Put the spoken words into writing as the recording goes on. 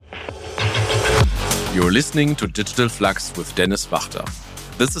You're listening to Digital Flux with Dennis Wachter.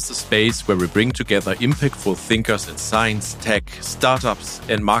 This is a space where we bring together impactful thinkers in science, tech, startups,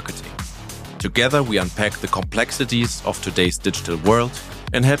 and marketing. Together, we unpack the complexities of today's digital world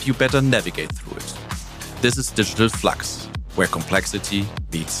and help you better navigate through it. This is Digital Flux, where complexity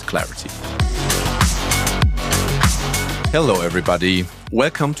meets clarity. Hello, everybody.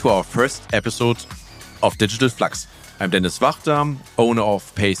 Welcome to our first episode of Digital Flux. I'm Dennis Wachter, owner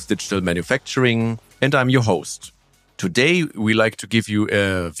of Pace Digital Manufacturing, and I'm your host. Today, we like to give you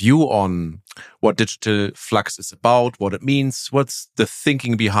a view on what Digital Flux is about, what it means, what's the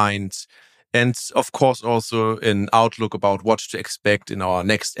thinking behind, and of course also an outlook about what to expect in our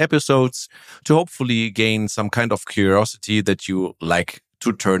next episodes to hopefully gain some kind of curiosity that you like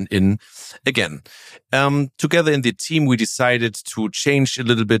to turn in again. Together in the team, we decided to change a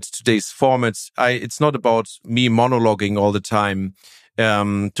little bit today's format. It's not about me monologuing all the time.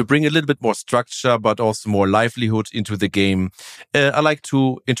 To bring a little bit more structure, but also more livelihood into the game, I'd like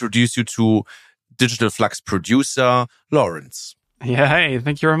to introduce you to Digital Flux producer, Lawrence. Yeah, hey,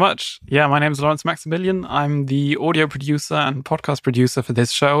 thank you very much. Yeah, my name is Lawrence Maximilian. I'm the audio producer and podcast producer for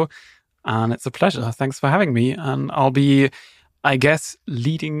this show, and it's a pleasure. Thanks for having me. And I'll be, I guess,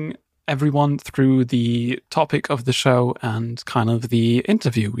 leading everyone through the topic of the show and kind of the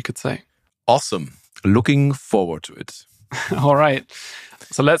interview, we could say. Awesome. Looking forward to it. All right.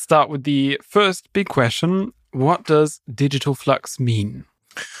 So let's start with the first big question. What does Digital Flux mean?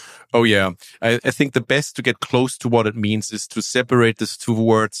 Oh, yeah. I think the best to get close to what it means is to separate these two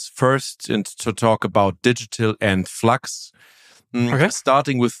words first and to talk about digital and flux. Okay.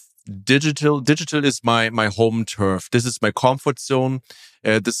 Starting with digital. Digital is my home turf. This is my comfort zone.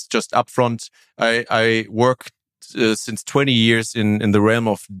 This is just upfront. I worked since 20 years in the realm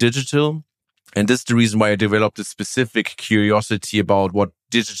of digital. And this is the reason why I developed a specific curiosity about what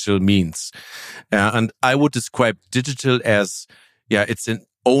digital means. And I would describe digital as, it's an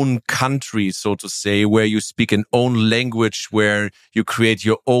own country, so to say, where you speak an own language, where you create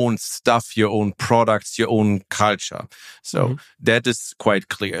your own stuff, your own products, your own culture. So that is quite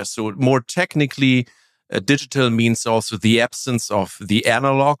clear. So more technically, digital means also the absence of the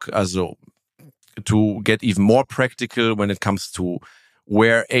analog. Also, to get even more practical when it comes to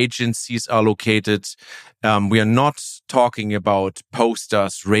where agencies are located. We are not talking about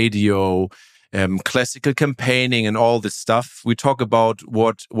posters, radio, classical campaigning and all this stuff. We talk about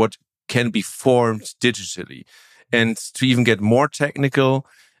what can be formed digitally. And to even get more technical,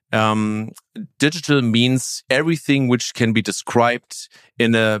 digital means everything which can be described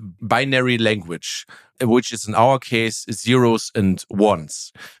in a binary language, which is in our case zeros and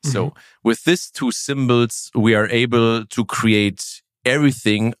ones. So with these two symbols, we are able to create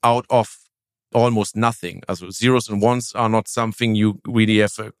everything out of almost nothing. Also, zeros and ones are not something you really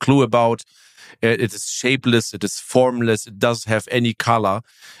have a clue about. It is shapeless, it is formless, it doesn't have any color.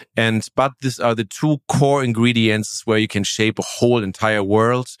 But these are the two core ingredients where you can shape a whole entire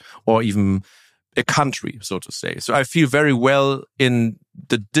world or even a country, so to say. So I feel very well in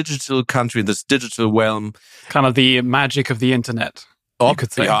the digital country, in this digital realm. Kind of the magic of the internet. You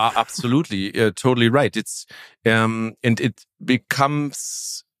could say. Yeah, absolutely. Totally right. It's and it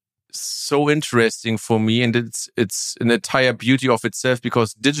becomes so interesting for me, and it's an entire beauty of itself,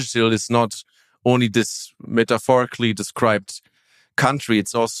 because digital is not only this metaphorically described country,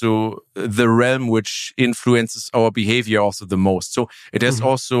 it's also the realm which influences our behavior also the most. So it has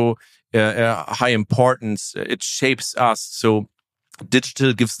also a high importance. It shapes us. So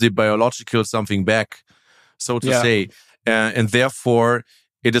digital gives the biological something back, so to say. And therefore,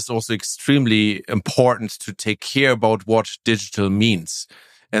 it is also extremely important to take care about what digital means.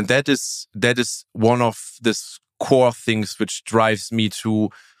 And that is one of the core things which drives me to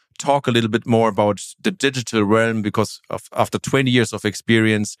talk a little bit more about the digital realm, because after 20 years of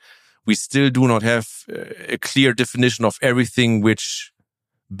experience, we still do not have a clear definition of everything which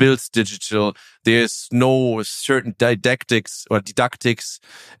builds digital. There's no certain didactics,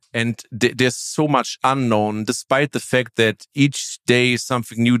 and there's so much unknown, despite the fact that each day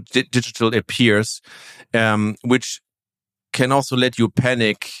something new digital appears, which can also let you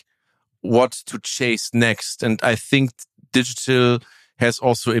panic what to chase next. And I think digital has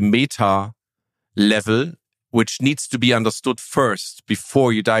also a meta level, which needs to be understood first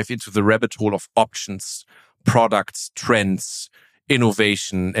before you dive into the rabbit hole of options, products, trends,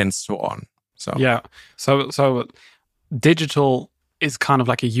 innovation, and so on. So digital is kind of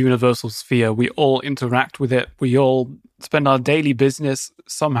like a universal sphere. We all interact with it. We all spend our daily business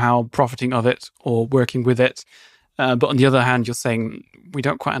somehow profiting of it or working with it. But on the other hand, you're saying we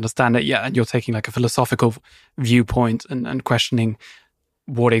don't quite understand it yet, and you're taking like a philosophical viewpoint and questioning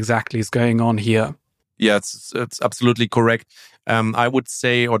what exactly is going on here. Yeah, it's absolutely correct. I would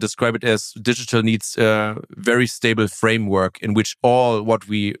say or describe it as digital needs a very stable framework in which all what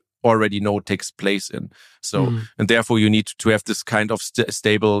we already know takes place in. So, and therefore you need to have this kind of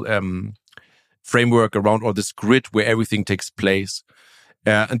stable framework around, or this grid where everything takes place.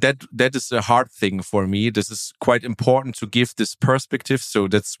 And that is a hard thing for me. This is quite important to give this perspective. So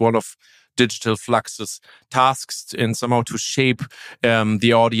that's one of Digital Flux's tasks, and somehow to shape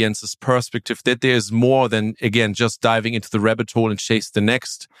the audience's perspective, that there is more than, again, just diving into the rabbit hole and chase the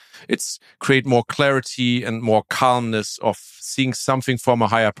next. It's create more clarity and more calmness of seeing something from a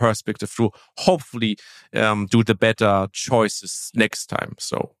higher perspective to hopefully do the better choices next time.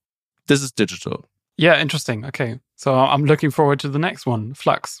 So this is digital. Yeah, interesting. Okay. So I'm looking forward to the next one.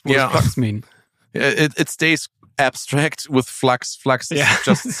 Flux. What does Flux mean? It stays abstract with Flux. Flux is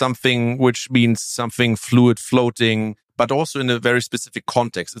just something which means something fluid, floating, but also in a very specific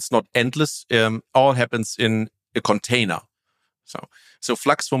context. It's not endless. All happens in a container. So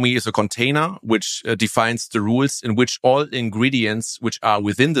Flux for me is a container which defines the rules in which all ingredients which are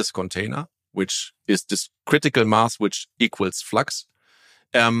within this container, which is this critical mass which equals Flux,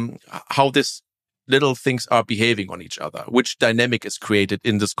 how this little things are behaving on each other, which dynamic is created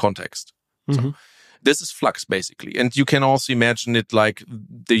in this context. So this is Flux, basically. And you can also imagine it like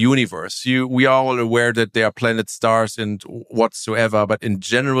the universe. We are all aware that there are planets, stars, and whatsoever, but in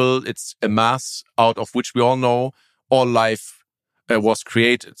general, it's a mass out of which we all know all life was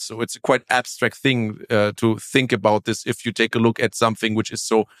created. So it's a quite abstract thing to think about this if you take a look at something which is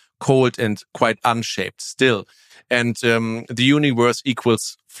so cold and quite unshaped still. And the universe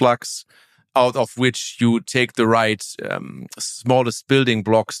equals Flux, out of which you take the right smallest building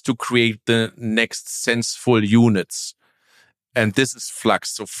blocks to create the next senseful units. And this is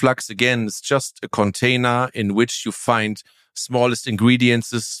Flux. So Flux, again, is just a container in which you find smallest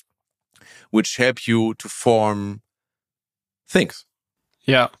ingredients which help you to form things.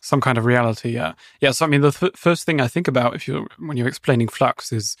 Yeah, some kind of reality, yeah. Yeah, so I mean, the first thing I think about when you're explaining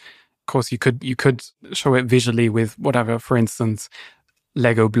Flux is, of course, you could show it visually with whatever, for instance,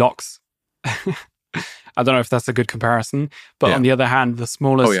 Lego blocks. I don't know if that's a good comparison, but on the other hand, the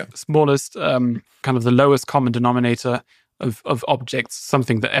smallest kind of the lowest common denominator of objects,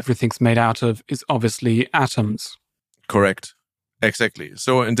 something that everything's made out of, is obviously atoms. Correct. Exactly.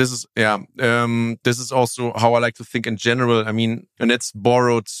 So, and this is, this is also how I like to think in general. I mean, and it's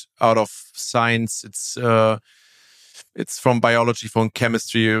borrowed out of science. It's from biology, from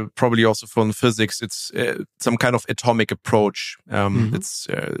chemistry, probably also from physics. It's some kind of atomic approach. It's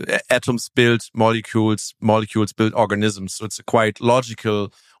atoms build molecules, molecules build organisms. So it's a quite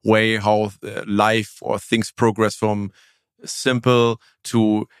logical way how life or things progress from simple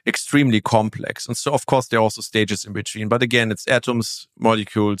to extremely complex. And so, of course, there are also stages in between. But again, it's atoms,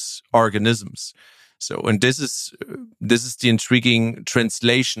 molecules, organisms. So, and this is the intriguing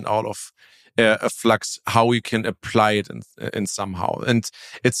translation out of a Flux, how we can apply it in somehow. And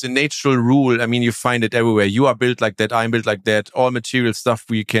it's a natural rule. I mean, you find it everywhere. You are built like that. I'm built like that. All material stuff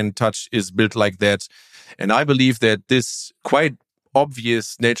we can touch is built like that. And I believe that this quite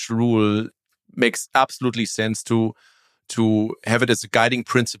obvious natural rule makes absolutely sense to have it as a guiding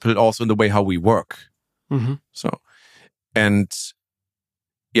principle also in the way how we work. So, and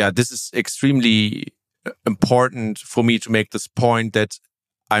yeah, this is extremely important for me to make this point that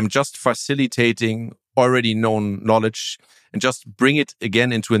I'm just facilitating already known knowledge and just bring it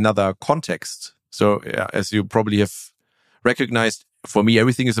again into another context. So as you probably have recognized, for me,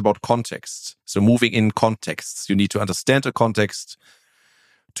 everything is about context. So moving in contexts, you need to understand a context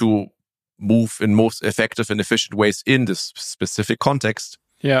to move in most effective and efficient ways in this specific context.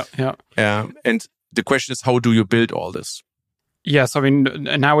 Yeah. And the question is, how do you build all this? Yes, I mean,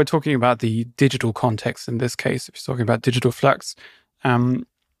 now we're talking about the digital context in this case. If you're talking about Digital Flux,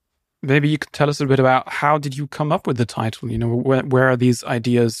 maybe you could tell us a bit about how did you come up with the title? You know, where are these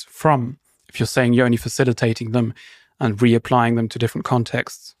ideas from? If you're saying you're only facilitating them and reapplying them to different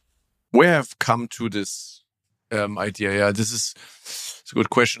contexts. Where I've come to this idea, it's a good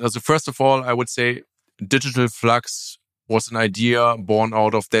question. So first of all, I would say Digital Flux was an idea born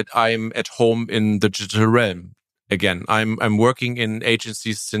out of that I'm at home in the digital realm. Again, I'm working in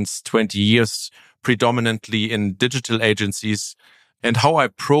agencies since 20 years, predominantly in digital agencies. And how I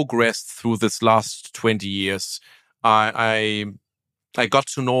progressed through this last 20 years, I got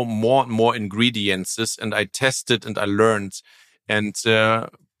to know more and more ingredients, and I tested and I learned. And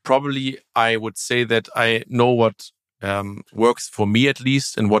probably I would say that I know what works for me at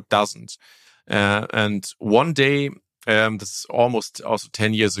least and what doesn't. And one day, this is almost also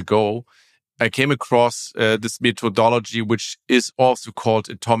 10 years ago, I came across this methodology, which is also called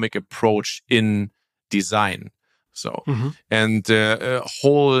atomic approach in design. So, and a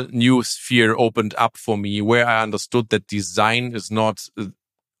whole new sphere opened up for me where I understood that design is not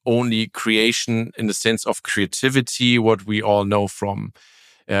only creation in the sense of creativity, what we all know from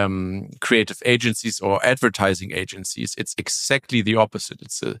creative agencies or advertising agencies. It's exactly the opposite.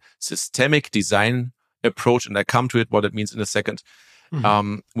 It's a systemic design approach, and I come to it, what it means in a second,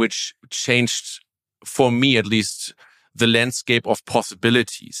 which changed, for me at least, the landscape of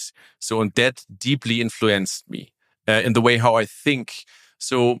possibilities. So, and that deeply influenced me in the way how I think.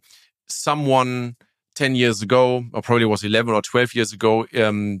 So someone 10 years ago, or probably was 11 or 12 years ago,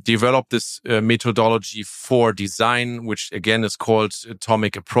 developed this methodology for design, which again is called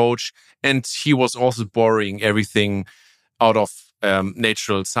atomic approach. And he was also borrowing everything out of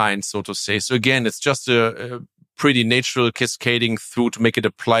natural science, so to say. So again, it's just a pretty natural cascading through to make it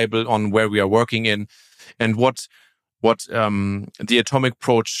applicable on where we are working in. And what the atomic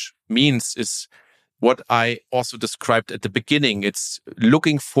approach means is what I also described at the beginning. It's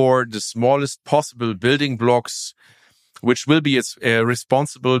looking for the smallest possible building blocks, which will be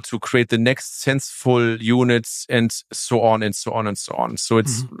responsible to create the next senseful units, and so on and so on and so on. So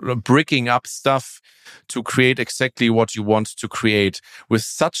it's bricking up stuff to create exactly what you want to create with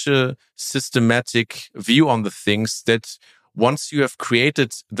such a systematic view on the things that once you have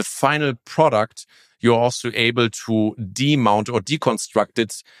created the final product, you're also able to demount or deconstruct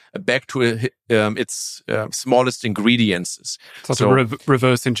it back to its smallest ingredients. So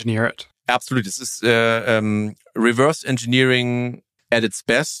reverse engineer it. Absolutely. This is reverse engineering at its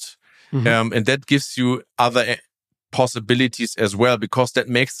best. And that gives you other possibilities as well, because that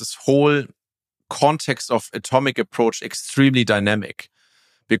makes this whole context of atomic approach extremely dynamic.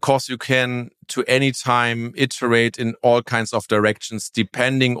 Because you can, to any time, iterate in all kinds of directions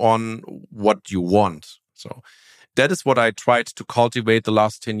depending on what you want. So that is what I tried to cultivate the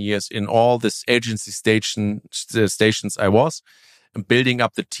last 10 years in all this agency stations I was, building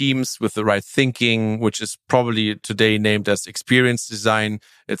up the teams with the right thinking, which is probably today named as experience design.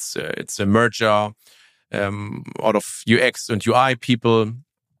 It's a merger out of UX and UI people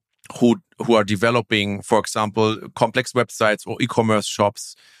who are developing, for example, complex websites or e-commerce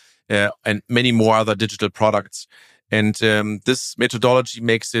shops, and many more other digital products. And this methodology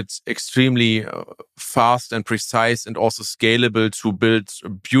makes it extremely fast and precise, and also scalable to build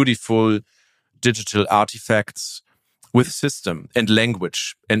beautiful digital artifacts with system and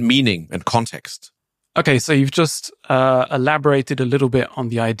language and meaning and context. Okay, so you've just elaborated a little bit on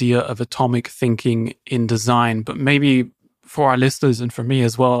the idea of atomic thinking in design, but maybe for our listeners and for me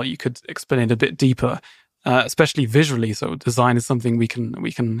as well, you could explain it a bit deeper, especially visually. So design is something we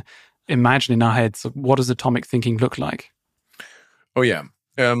can imagine in our heads. So what does atomic thinking look like? Oh, yeah.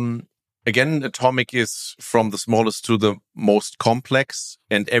 Again, atomic is from the smallest to the most complex,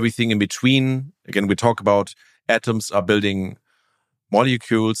 and everything in between. Again, we talk about atoms are building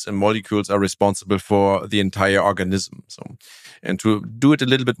molecules, and molecules are responsible for the entire organism. So, and to do it a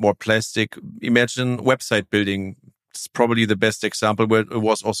little bit more plastic, imagine website building. It's probably the best example where it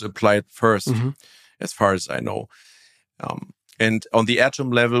was also applied first, as far as I know. And on the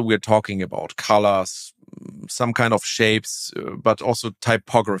atom level, we're talking about colors, some kind of shapes, but also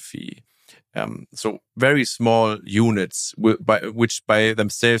typography. So very small units which by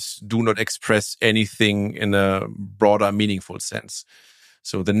themselves do not express anything in a broader, meaningful sense.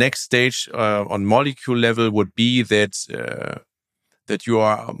 So the next stage on molecule level would be that you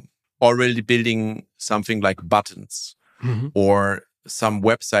are already building something like buttons or some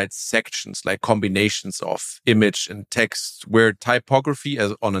website sections, like combinations of image and text, where typography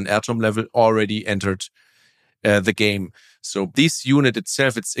as on an atom level already entered the game. So this unit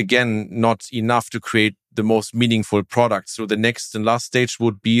itself, it's again not enough to create the most meaningful product. So the next and last stage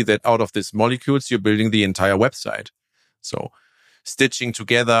would be that out of these molecules, you're building the entire website. So stitching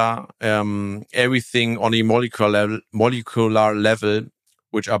together everything on a molecular level,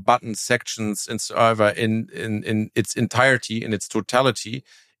 which are button sections and so on, in its entirety, in its totality,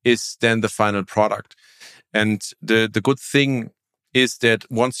 is then the final product. And the good thing is that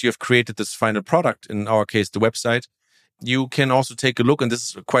once you have created this final product, in our case, the website, you can also take a look, and this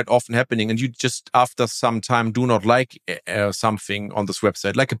is quite often happening, and you just after some time do not like something on this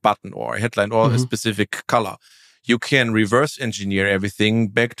website, like a button or a headline or a specific color. You can reverse engineer everything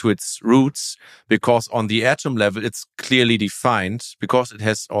back to its roots, because on the atom level, it's clearly defined, because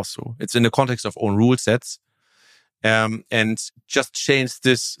it's in the context of own rule sets, and just change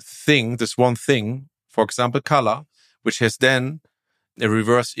this one thing, for example, color, which has then a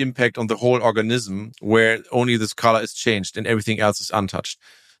reverse impact on the whole organism, where only this color is changed and everything else is untouched.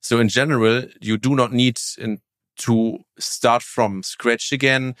 So in general, you do not need to start from scratch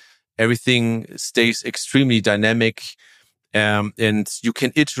again everything stays extremely dynamic, and you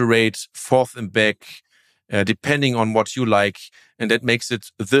can iterate forth and back depending on what you like, and that makes it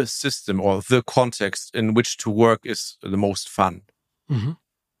the system or the context in which to work is the most fun. Mm-hmm.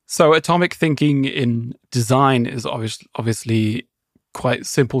 So atomic thinking in design is obviously quite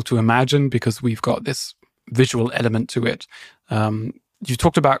simple to imagine because we've got this visual element to it. You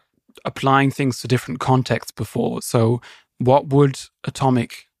talked about applying things to different contexts before. So what would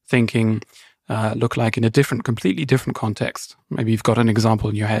atomic thinking look like in a completely different context? Maybe you've got an example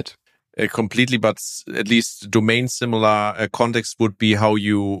in your head. Completely, but at least domain similar context would be how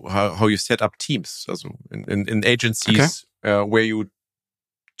you set up teams. Also in agencies where you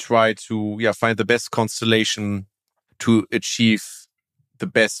try to find the best constellation to achieve the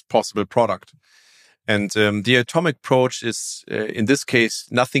best possible product. And the atomic approach is, in this case,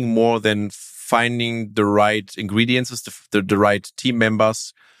 nothing more than finding the right ingredients, the right team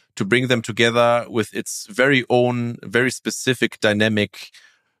members, to bring them together with its very own, very specific dynamic,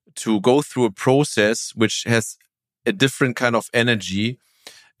 to go through a process which has a different kind of energy,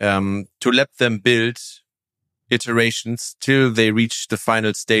 to let them build iterations till they reach the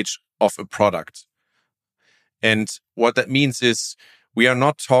final stage of a product. And what that means is we are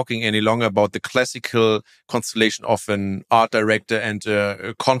not talking any longer about the classical constellation of an art director and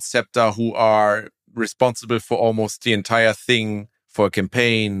a conceptor who are responsible for almost the entire thing, for a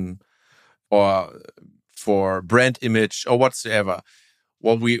campaign or for brand image or whatsoever.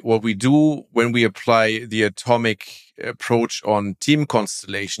 What we do when we apply the atomic approach on team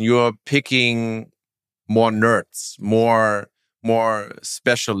constellation, you are picking more nerds, more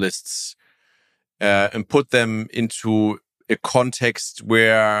specialists, and put them into a context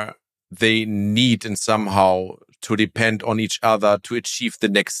where they need and somehow to depend on each other to achieve the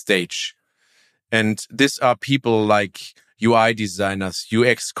next stage. And these are people like UI designers,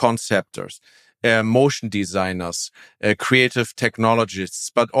 UX conceptors, motion designers, creative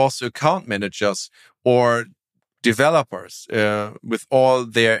technologists, but also account managers or developers with all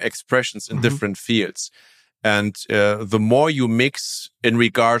their expressions in different fields. And the more you mix in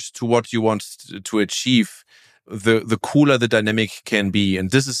regards to what you want to achieve, the cooler the dynamic can be. And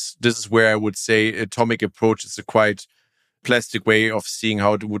this is where I would say atomic approach is a quite plastic way of seeing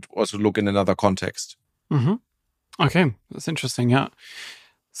how it would also look in another context. Mm-hmm. Okay, that's interesting. Yeah.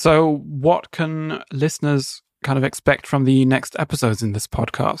 So what can listeners kind of expect from the next episodes in this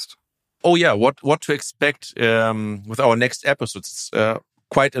podcast? Oh yeah, what to expect with our next episodes? It's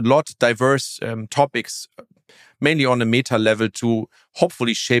quite a lot, diverse topics, mainly on a meta level, to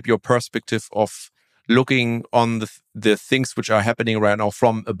hopefully shape your perspective of looking on the things which are happening right now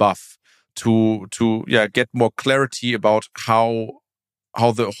from above, to get more clarity about how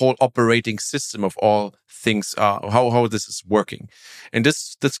the whole operating system of all things are, how this is working. And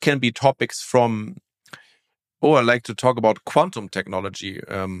this can be topics from, I like to talk about quantum technology.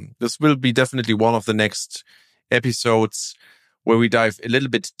 This will be definitely one of the next episodes where we dive a little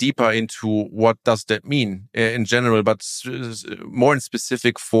bit deeper into what does that mean in general, but more in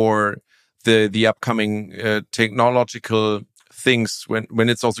specific for the upcoming technological things when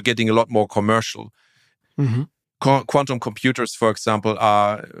it's also getting a lot more commercial. Mm-hmm. Quantum computers, for example,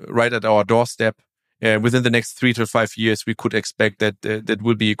 are right at our doorstep. Within the next 3 to 5 years, we could expect that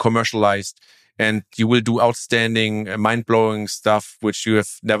will be commercialized, and you will do outstanding, mind-blowing stuff which you have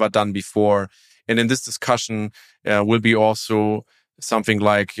never done before. And in this discussion will be also something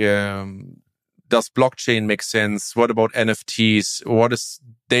like, does blockchain make sense? What about NFTs? What is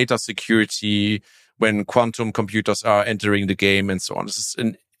data security when quantum computers are entering the game, and so on? This is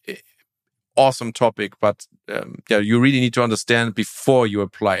an awesome topic, but you really need to understand before you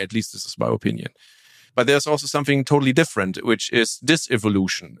apply. At least this is my opinion. But there's also something totally different, which is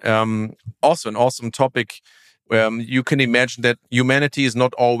disevolution. Also an awesome topic. You can imagine that humanity is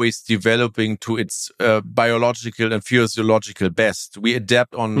not always developing to its biological and physiological best. We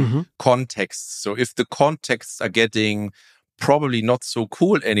adapt on contexts. So if the contexts are getting probably not so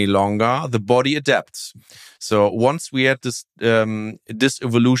cool any longer, the body adapts. So once we had this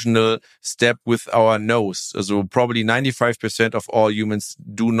evolutional step with our nose, so probably 95% of all humans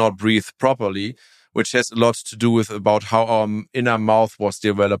do not breathe properly, which has a lot to do with about how our inner mouth was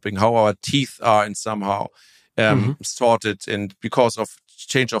developing, how our teeth are and somehow sorted, and because of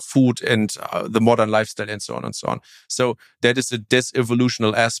change of food and the modern lifestyle and so on and so on. So that is a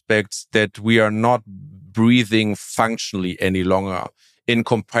disevolutional aspect, that we are not breathing functionally any longer in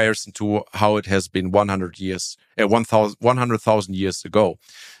comparison to how it has been 100,000 years ago.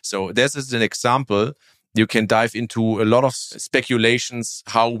 So this is an example. You can dive into a lot of speculations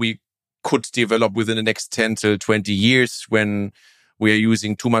how we could develop within the next 10 to 20 years when we are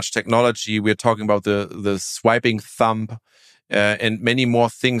using too much technology. We're talking about the swiping thumb and many more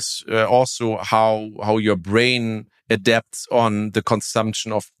things. Also, how your brain adapts on the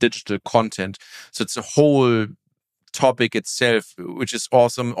consumption of digital content. So it's a whole topic itself, which is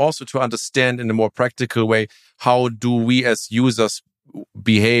awesome. Also to understand in a more practical way, how do we as users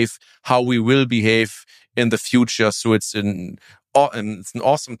behave, how we will behave in the future. So it's an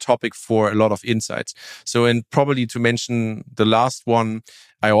awesome topic for a lot of insights. So, and probably to mention the last one,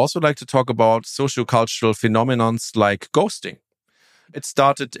 I also like to talk about sociocultural phenomenons like ghosting. It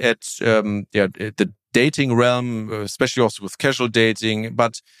started at the dating realm, especially also with casual dating,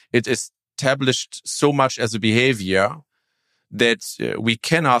 but it established so much as a behavior that we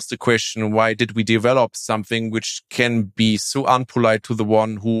can ask the question, why did we develop something which can be so unpolite to the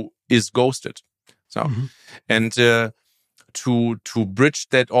one who is ghosted? So, and to bridge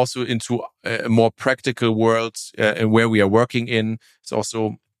that also into a more practical world and where we are working in, it's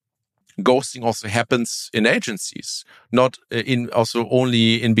also ghosting also happens in agencies, not also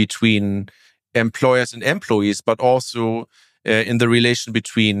only in between employers and employees, but also in the relation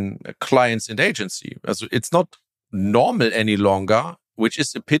between clients and agency. Also, it's not normal any longer, which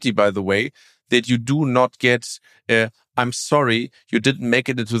is a pity, by the way, that you do not get, I'm sorry, you didn't make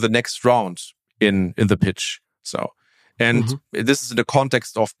it into the next round in the pitch. So, and this is in the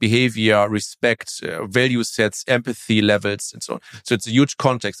context of behavior, respect, value sets, empathy levels, and so on. So it's a huge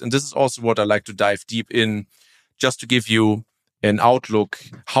context. And this is also what I like to dive deep in, just to give you an outlook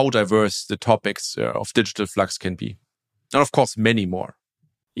how diverse the topics of Digital Flux can be. And of course, many more.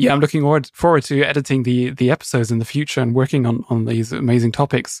 Yeah, I'm looking forward to editing the episodes in the future and working on these amazing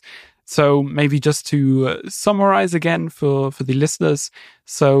topics. So maybe just to summarize again for the listeners.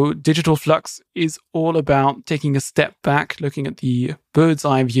 So Digital Flux is all about taking a step back, looking at the bird's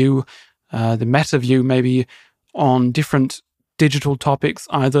eye view, the meta view maybe on different digital topics,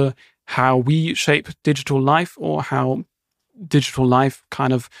 either how we shape digital life or how digital life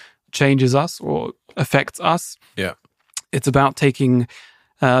kind of changes us or affects us. Yeah. It's about looking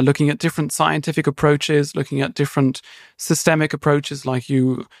at different scientific approaches, looking at different systemic approaches, like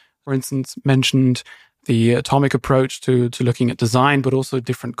you, for instance, mentioned the atomic approach to looking at design, but also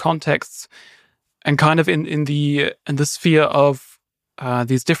different contexts, and kind of in the sphere of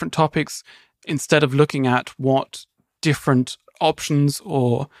these different topics. Instead of looking at what different options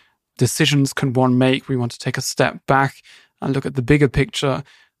or decisions can one make, we want to take a step back and look at the bigger picture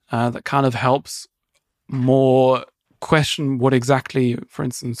that kind of helps more question what exactly, for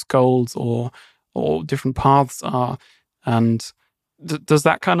instance, goals or different paths are. And does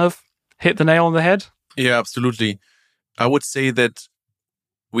that kind of hit the nail on the head? Yeah, absolutely. I would say that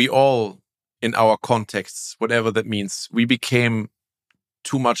we all, in our contexts, whatever that means, we became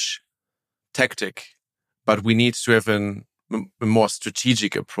too much tactic, but we need to have a more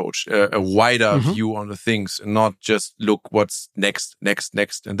strategic approach, a wider view on the things, and not just look what's next.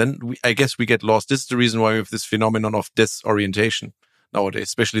 And then I guess we get lost. This is the reason why we have this phenomenon of disorientation nowadays,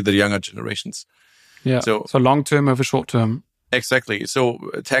 especially the younger generations. Yeah. So long term over short term. Exactly. So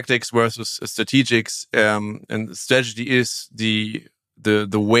tactics versus strategics, and strategy is the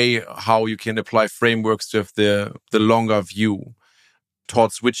way how you can apply frameworks to have the longer view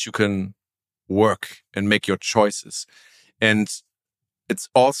towards which you can work and make your choices. And it's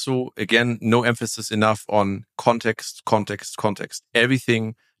also, again, no emphasis enough on context.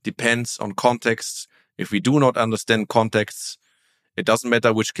 Everything depends on context. If we do not understand contexts, it doesn't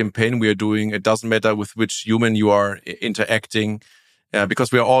matter which campaign we are doing. It doesn't matter with which human you are interacting,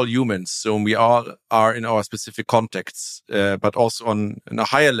 because we are all humans. So we all are in our specific contexts, but also on a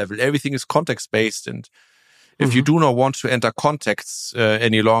higher level. Everything is context-based. And if you do not want to enter contexts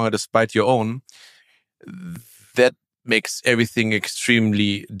any longer despite your own, that makes everything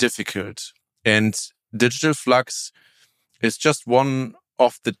extremely difficult. And Digital Flux is just one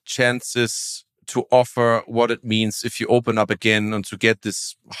of the chances to offer what it means if you open up again and to get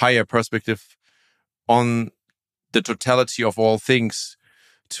this higher perspective on the totality of all things,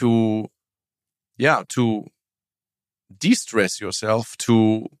 to de-stress yourself,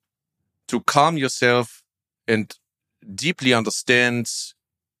 to calm yourself and deeply understand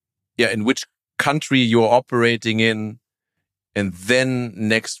in which country you're operating in. And then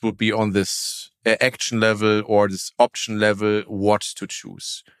next would be on this action level or this option level, what to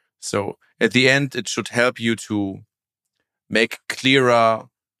choose. So at the end, it should help you to make clearer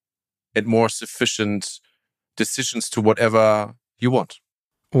and more sufficient decisions to whatever you want.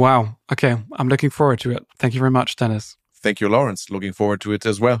 Wow. Okay. I'm looking forward to it. Thank you very much, Dennis. Thank you, Lawrence. Looking forward to it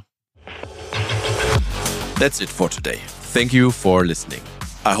as well. That's it for today. Thank you for listening.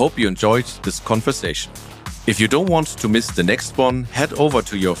 I hope you enjoyed this conversation. If you don't want to miss the next one, head over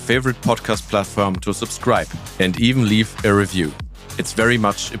to your favorite podcast platform to subscribe and even leave a review. It's very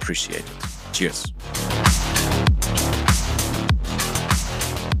much appreciated. Cheers.